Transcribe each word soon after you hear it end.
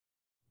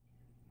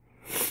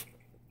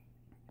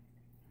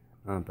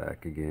I'm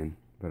back again,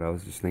 but I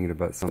was just thinking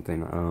about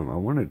something. I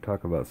wanted to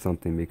talk about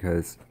something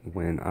because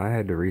when I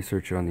had to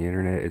research it on the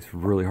internet, it's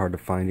really hard to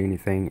find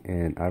anything,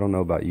 and I don't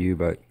know about you,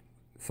 but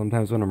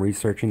sometimes when I'm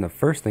researching, the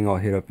first thing I'll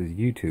hit up is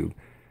YouTube,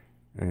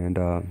 and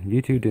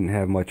YouTube didn't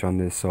have much on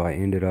this, so I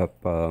ended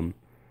up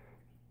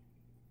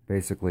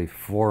basically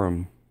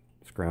forum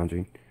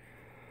scrounging.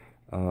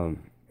 I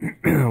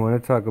want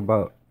to talk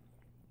about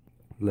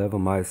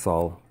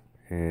Levamisole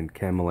and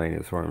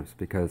camelanus worms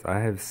because I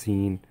have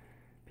seen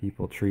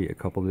people treat a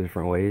couple of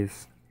different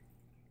ways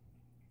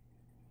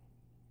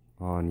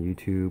on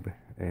YouTube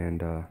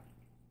and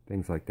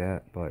things like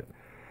that, but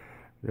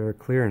there are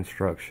clear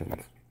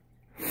instructions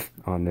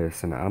on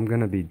this, and I'm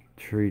gonna be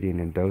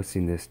treating and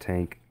dosing this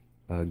tank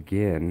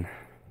again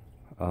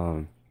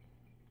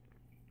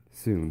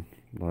soon,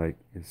 like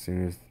as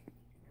soon as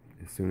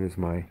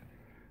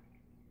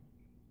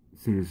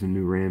the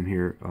new ram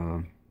here,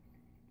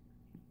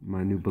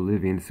 my new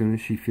Bolivian, as soon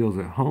as she feels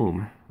at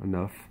home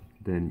enough,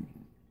 then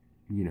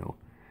you know,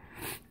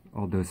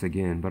 I'll dose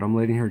again. But I'm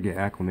letting her get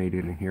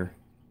acclimated in here.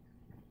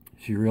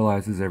 She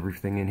realizes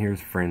everything in here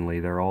is friendly.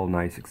 They're all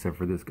nice except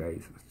for this guy.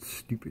 He's a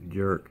stupid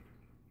jerk.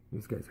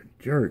 This guy's a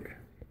jerk.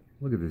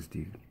 Look at this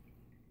dude.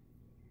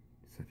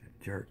 Such a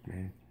jerk,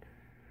 man.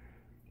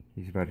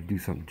 He's about to do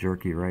something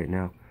jerky right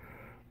now.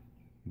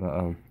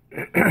 But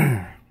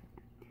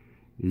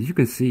as you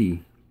can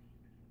see,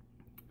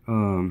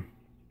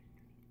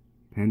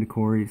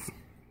 pandacories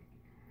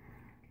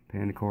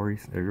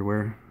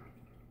everywhere.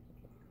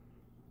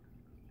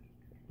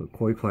 Look,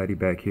 koi platy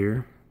back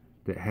here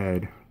that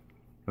had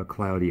a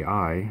cloudy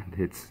eye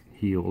that's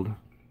healed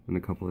in a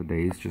couple of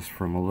days just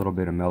from a little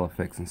bit of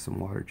Malefics and some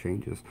water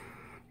changes.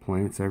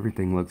 Plants,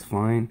 everything looks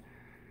fine.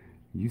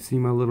 You see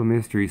my little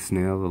mystery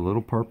snail, the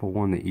little purple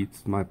one that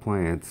eats my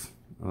plants.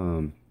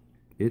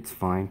 It's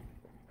fine.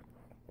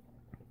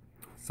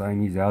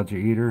 Siamese algae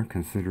eater,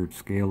 considered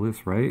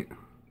scaleless, right?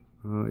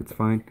 It's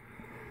fine.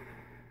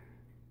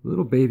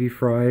 Little baby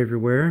fry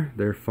everywhere,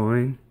 they're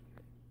fine.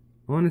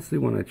 Honestly,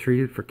 when I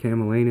treated for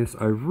camelanus,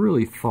 I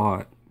really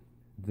thought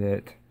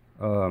that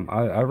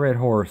I read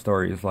horror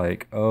stories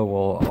like, oh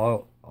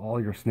well,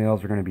 all your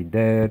snails are going to be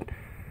dead.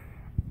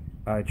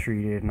 I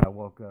treated and I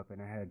woke up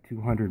and I had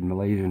 200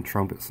 Malaysian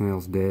trumpet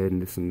snails dead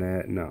and this and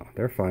that. No,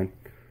 they're fine.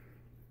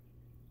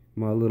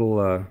 My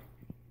little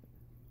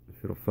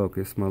if it'll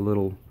focus, my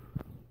little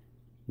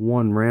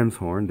one ram's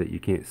horn that you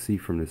can't see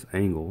from this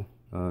angle,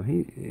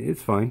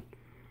 it's fine.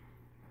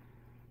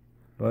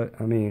 But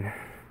I mean,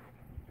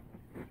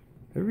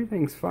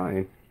 everything's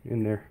fine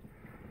in there.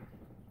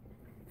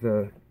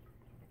 The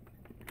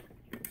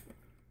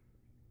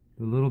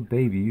little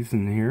babies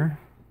in here,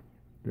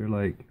 they're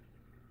like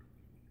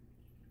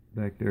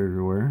back there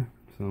everywhere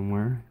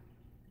somewhere.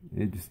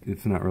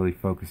 It's not really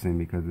focusing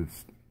because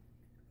it's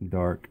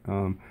dark.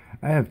 I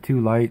have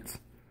two lights.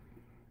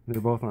 They're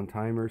both on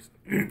timers.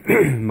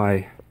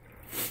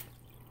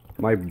 my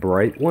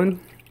bright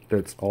one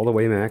that's all the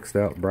way maxed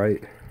out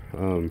bright,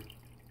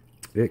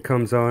 it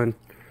comes on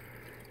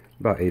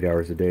about 8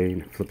 hours a day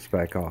and it flips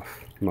back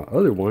off. My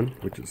other one,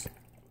 which is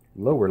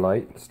lower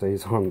light,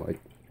 stays on like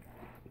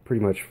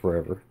pretty much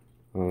forever.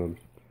 I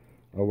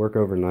work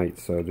overnight,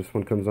 so this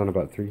one comes on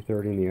about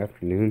 3:30 in the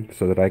afternoon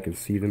so that I can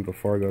see them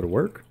before I go to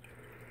work,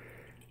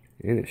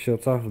 and it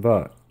shuts off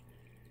about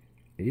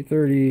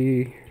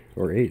 8:30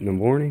 or 8 in the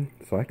morning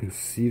so I can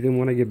see them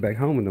when I get back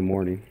home in the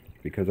morning,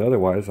 because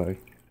otherwise I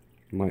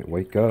might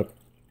wake up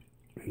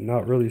and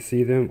not really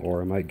see them,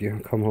 or I might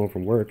come home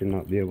from work and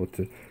not be able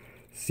to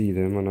see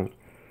them. And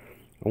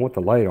I want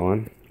the light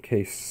on in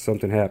case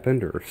something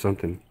happened, or if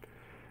something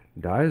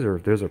dies, or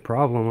if there's a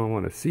problem I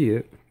want to see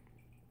it.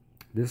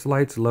 This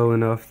light's low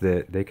enough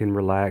that they can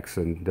relax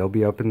and they'll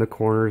be up in the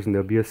corners and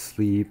they'll be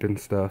asleep and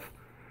stuff.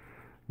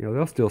 You know,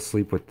 they'll still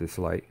sleep with this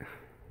light,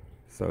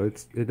 so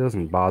it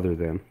doesn't bother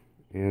them.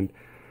 And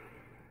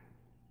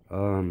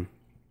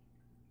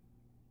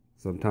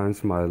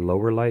sometimes my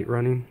lower light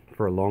running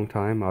for a long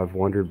time, I've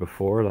wondered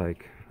before,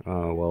 like,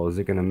 well, is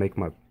it going to make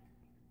my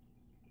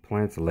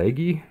plants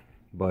leggy?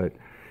 But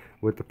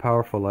with the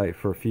powerful light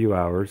for a few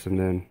hours and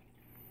then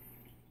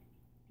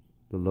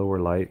the lower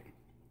light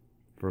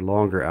for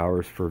longer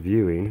hours for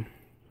viewing,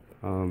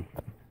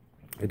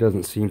 it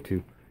doesn't seem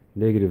to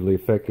negatively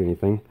affect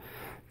anything.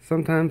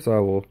 Sometimes I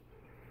will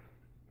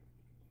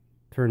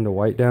turn the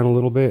white down a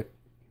little bit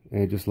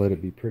and just let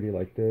it be pretty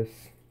like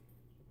this,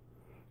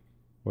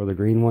 or the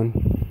green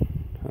one.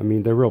 I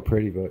mean, they're real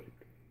pretty, but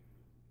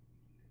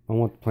I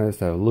want the plants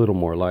to have a little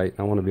more light.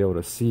 I want to be able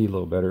to see a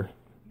little better.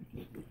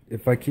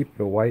 If I keep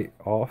the white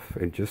off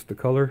and just the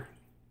color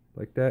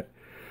like that,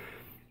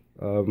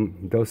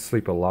 they'll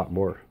sleep a lot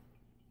more.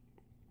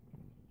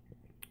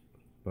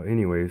 But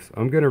anyways,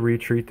 I'm going to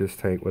retreat this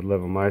tank with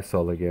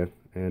Levamisole again.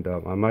 And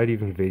I might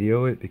even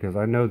video it, because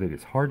I know that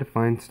it's hard to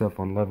find stuff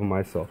on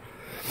Levamisole.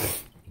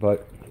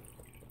 But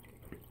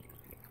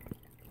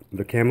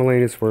the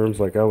camelanus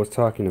worms, like I was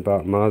talking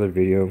about in my other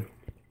video,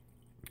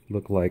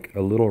 look like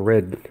a little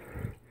red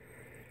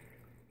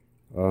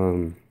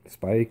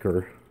spike,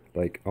 or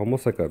like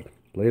almost like a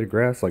blade of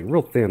grass, like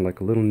real thin, like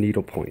a little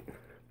needle point.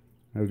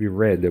 That would be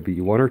red. There'll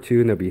be one or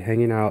two, and they'll be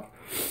hanging out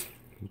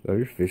of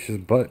your fish's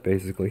butt,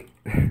 basically.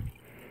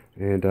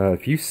 And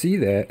if you see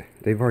that,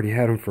 they've already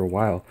had them for a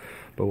while.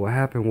 But what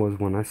happened was,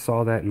 when I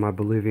saw that in my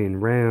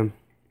Bolivian ram,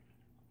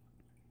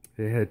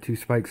 it had two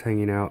spikes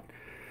hanging out.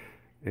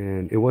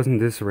 And it wasn't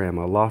this ram.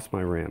 I lost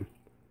my ram.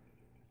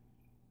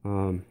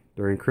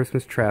 During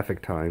Christmas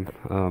traffic time,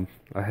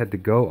 I had to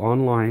go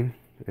online,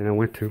 and I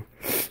went to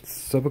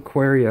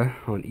Subaquaria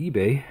on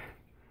eBay,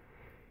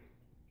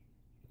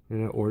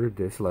 and I ordered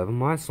this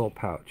Levamisole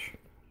pouch.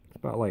 It's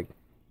about like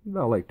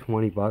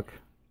 $20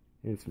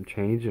 and some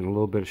change and a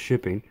little bit of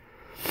shipping.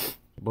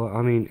 But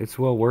I mean, it's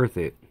well worth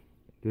it.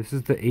 This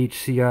is the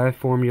HCI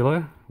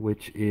formula,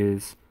 which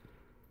is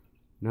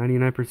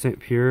 99%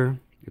 pure.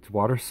 It's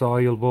water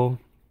soluble,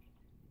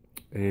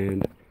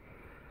 and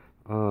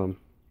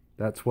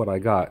that's what I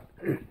got.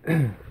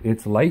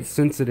 It's light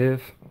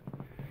sensitive.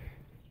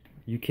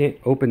 You can't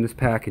open this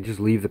pack and just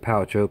leave the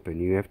pouch open.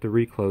 You have to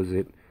reclose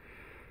it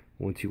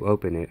once you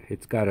open it.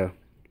 It's got a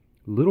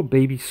little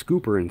baby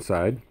scooper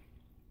inside.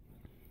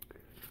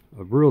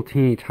 A real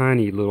teeny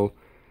tiny little,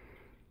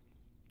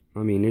 I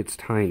mean, it's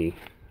tiny.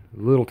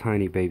 Little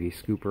tiny baby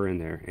scooper in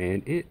there.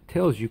 And it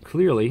tells you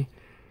clearly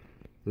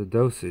the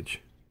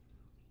dosage.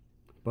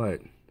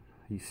 But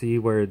you see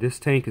where this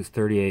tank is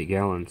 38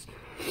 gallons.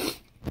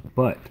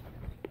 But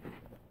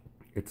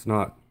it's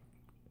not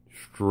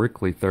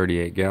strictly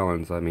 38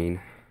 gallons. I mean,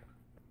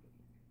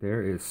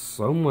 there is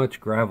so much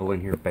gravel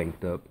in here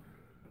banked up.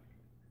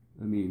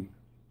 I mean,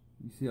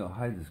 you see how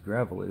high this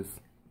gravel is.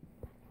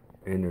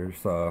 And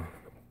there's a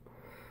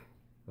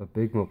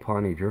big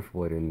Mopani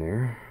driftwood in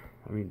there.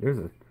 I mean, there's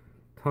a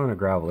ton of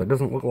gravel. It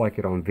doesn't look like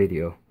it on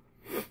video.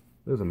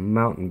 There's a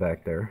mountain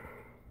back there.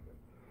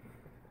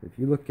 If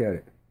you look at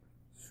it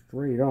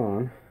straight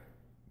on,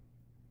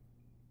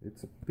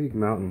 it's a big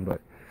mountain.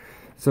 But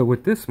so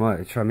with this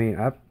much, I mean,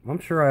 I'm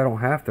sure I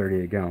don't have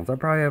 38 gallons. I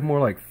probably have more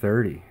like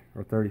 30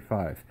 or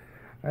 35.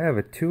 I have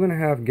a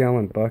 2.5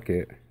 gallon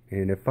bucket,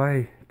 and if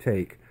I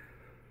take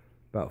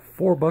about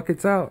 4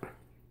 buckets out,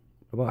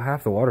 about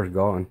half the water's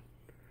gone.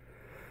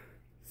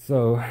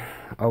 So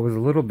I was a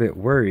little bit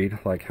worried,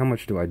 like, how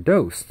much do I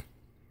dose?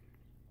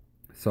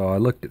 So I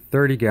looked at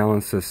 30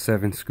 gallons, says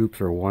 7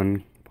 scoops or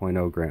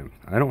 1.0 grams.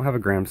 I don't have a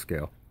gram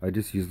scale. I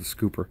just use the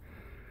scooper.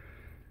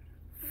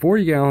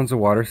 40 gallons of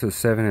water says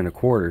 7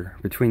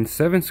 1/4. Between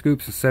 7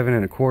 scoops and 7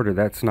 1/4,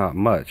 that's not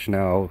much.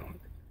 Now,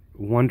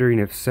 wondering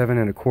if 7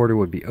 1/4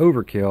 would be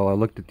overkill, I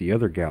looked at the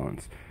other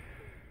gallons.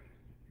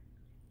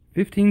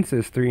 15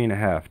 says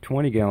 3.5.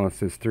 20 gallons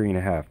says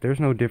 3.5. There's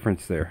no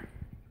difference there.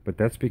 But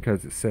that's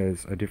because it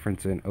says a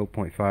difference in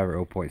 0.5 or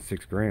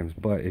 0.6 grams.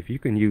 But if you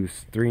can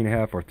use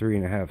 3.5 or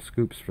 3.5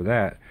 scoops for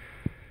that,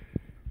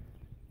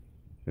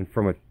 and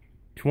from a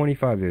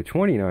 25 to a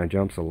 29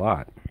 jumps a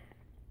lot.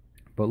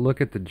 But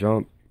look at the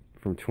jump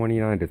from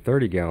 29 to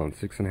 30 gallons,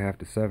 6.5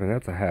 to 7,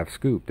 that's a half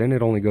scoop. Then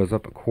it only goes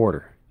up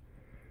 1/4.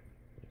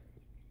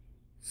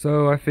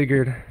 So I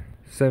figured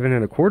 7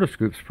 1/4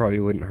 scoops probably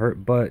wouldn't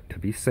hurt, but to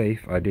be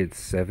safe, I did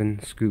 7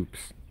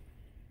 scoops.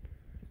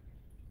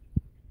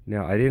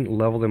 Now, I didn't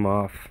level them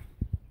off.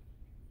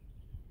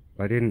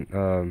 I didn't,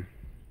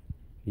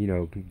 you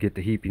know, get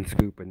the heaping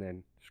scoop and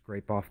then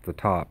scrape off the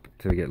top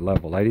to get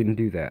level. I didn't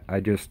do that. I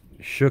just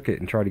shook it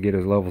and tried to get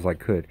as level as I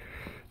could.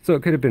 So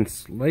it could have been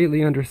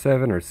slightly under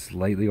 7 or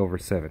slightly over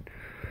 7.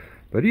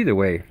 But either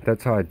way,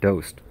 that's how I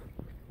dosed.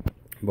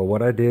 But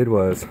what I did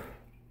was,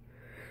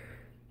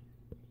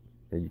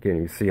 you can't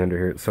even see under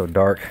here, it's so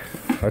dark.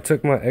 I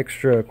took my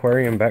extra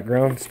aquarium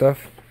background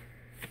stuff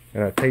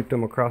and I taped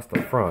them across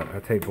the front. I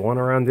taped one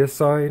around this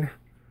side,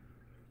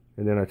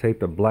 and then I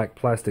taped a black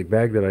plastic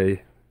bag that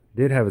I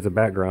did have as a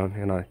background,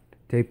 and I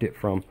taped it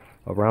from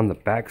around the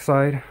back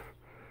side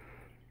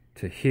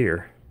to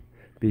here,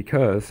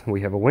 because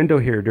we have a window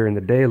here during the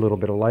day. A little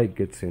bit of light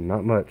gets in,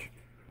 not much.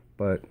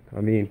 But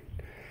I mean,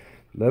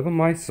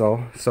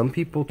 Levamisole, some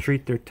people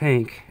treat their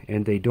tank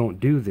and they don't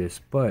do this,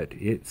 but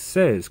it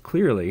says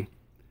clearly,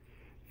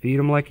 feed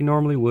them like you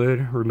normally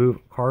would,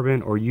 remove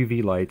carbon or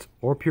UV lights,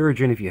 or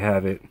Purigen if you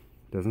have it.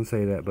 Doesn't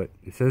say that, but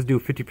it says do a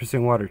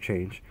 50% water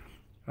change.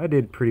 I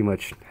did pretty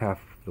much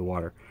half the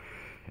water.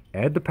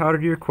 Add the powder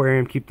to your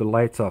aquarium, keep the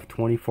lights off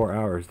 24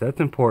 hours. That's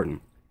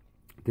important.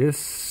 This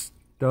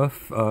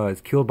stuff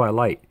is killed by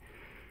light.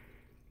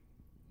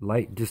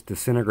 Light just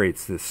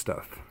disintegrates this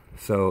stuff.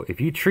 So if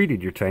you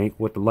treated your tank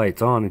with the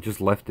lights on and just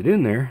left it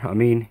in there, I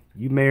mean,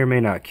 you may or may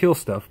not kill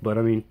stuff, but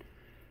I mean,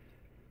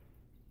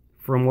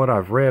 from what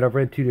I've read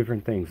 2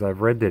 different things.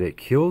 I've read that it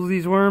kills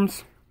these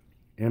worms,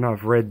 and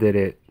I've read that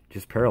it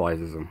just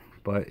paralyzes them.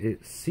 But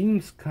it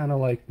seems kind of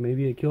like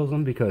maybe it kills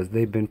them because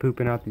they've been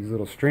pooping out these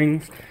little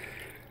strings.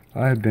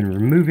 I've been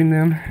removing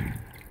them.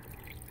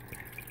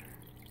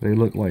 They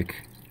look like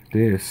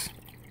this.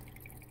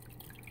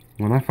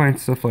 When I find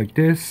stuff like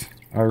this,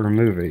 I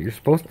remove it. You're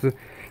supposed to,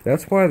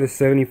 that's why the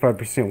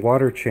 75%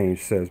 water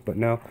change says. But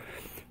now,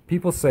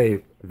 people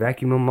say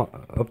vacuum them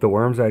up the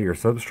worms out of your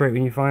substrate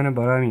when you find them,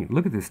 but I mean,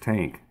 look at this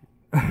tank.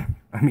 I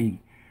mean,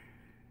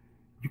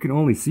 you can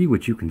only see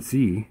what you can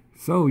see.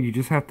 So you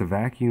just have to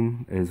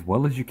vacuum as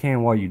well as you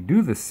can while you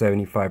do the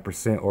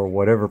 75% or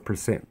whatever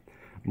percent.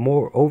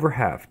 More, over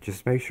half.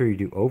 Just make sure you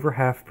do over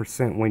half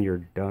percent when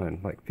you're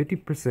done. Like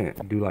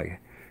 50%. Do like,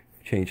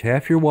 change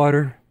half your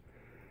water.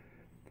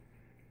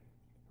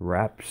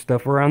 Wrap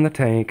stuff around the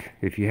tank.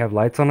 If you have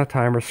lights on a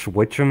timer,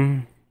 switch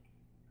them.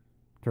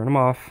 Turn them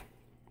off.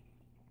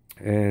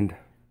 And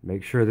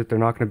make sure that they're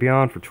not going to be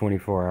on for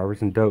 24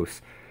 hours and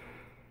dose.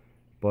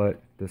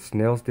 But the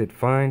snails did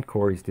fine.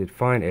 Corey's did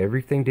fine.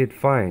 Everything did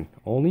fine.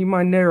 Only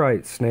my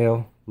Nerite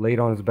snail laid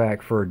on his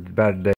back for about a day.